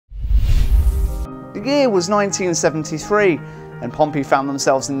The year was 1973 and Pompey found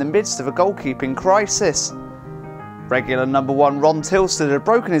themselves in the midst of a goalkeeping crisis. Regular number 1 Ron Tilsted had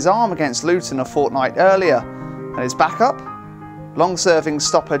broken his arm against Luton a fortnight earlier, and his backup? Long-serving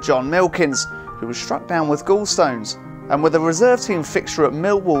stopper John Milkins, who was struck down with gallstones. And with a reserve team fixture at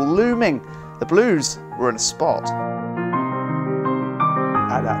Millwall looming, the Blues were in a spot.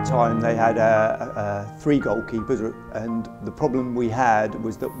 At that time they had 3 goalkeepers, and the problem we had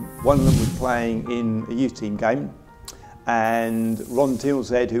was that one of them was playing in a youth team game, and Ron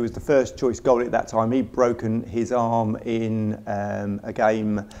Tilsted, who was the first choice goalie at that time, he'd broken his arm in a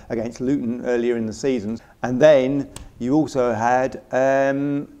game against Luton earlier in the season. And then you also had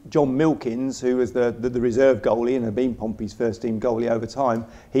John Milkins, who was the reserve goalie and had been Pompey's first team goalie over time.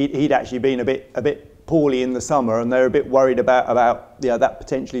 He'd actually been a bit poorly in the summer, and they were a bit worried about that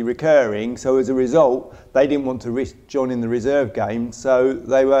potentially recurring. So as a result, they didn't want to risk John in the reserve game, so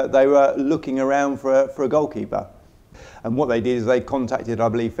they were looking around for a goalkeeper. And what they did is they contacted, I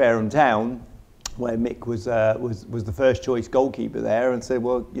believe, Fareham Town, where Mick was the first choice goalkeeper there, and said,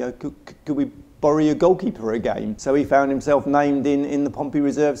 well, you know, could we borrow your goalkeeper for a game? So he found himself named in the Pompey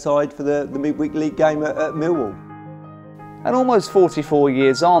reserve side for the midweek league game at Millwall. And almost 44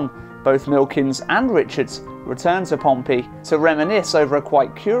 years on, both Milkins and Richards returned to Pompey to reminisce over a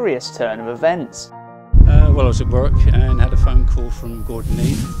quite curious turn of events. Well, I was at work and had a phone call from Gordon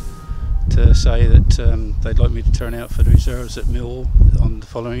Need to say that they'd like me to turn out for the reserves at Millwall on the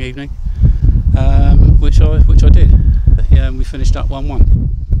following evening, which I did. Yeah, and we finished up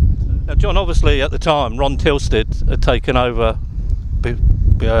 1-1. Now, John, obviously at the time Ron Tilsted had taken over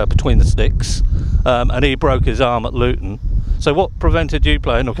between the sticks, and he broke his arm at Luton. So what prevented you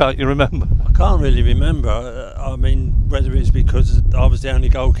playing, or can't you remember? I can't really remember. I mean, whether it's because I was the only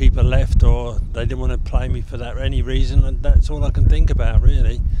goalkeeper left or they didn't want to play me for that any reason, and that's all I can think about,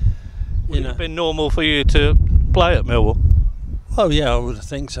 really. Would it have been normal for you to play at Millwall? Oh yeah, I would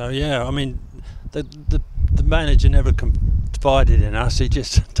think so, yeah. I mean, the manager never confided in us. He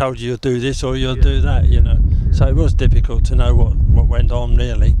just told you you'll do this or you'll do that, you know. So it was difficult to know what went on,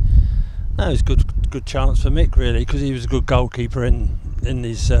 really. No, it was good chance for Mick, really, because he was a good goalkeeper in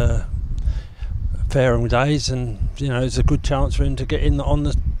his Fareham days, and you know, it's a good chance for him to get in on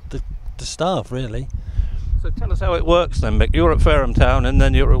the staff, really. So tell us how it works then, Mick. You're at Fareham Town and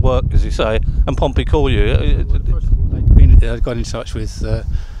then you're at work, as you say, and Pompey call you. Well, first of all, I got in touch with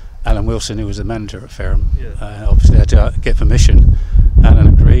Alan Wilson, who was the manager at Fareham. Yeah. Obviously I had to get permission. Alan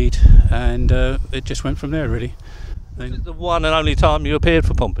agreed, and it just went from there, really. Is it the one and only time you appeared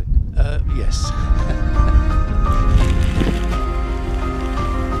for Pompey? Yes.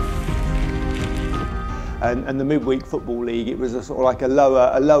 And the midweek football league, it was a sort of like a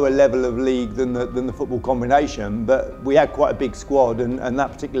lower level of league than the football combination, but we had quite a big squad, and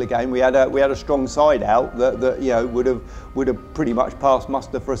that particular game we had a strong side out that you know would have pretty much passed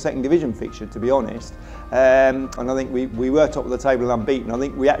muster for a second division fixture, to be honest. And I think we were top of the table and unbeaten. I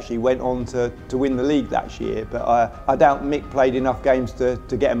think we actually went on to win the league that year, but I doubt Mick played enough games to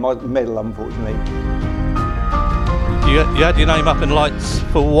get a medal, unfortunately. You had your name up in lights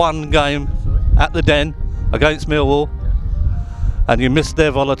for one game at the Den against Millwall, and you missed their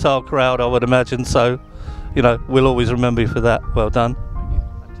volatile crowd, I would imagine, so you know, we'll always remember you for that. Well done.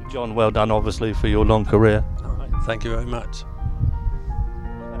 John, well done obviously for your long career. All right, thank you very much.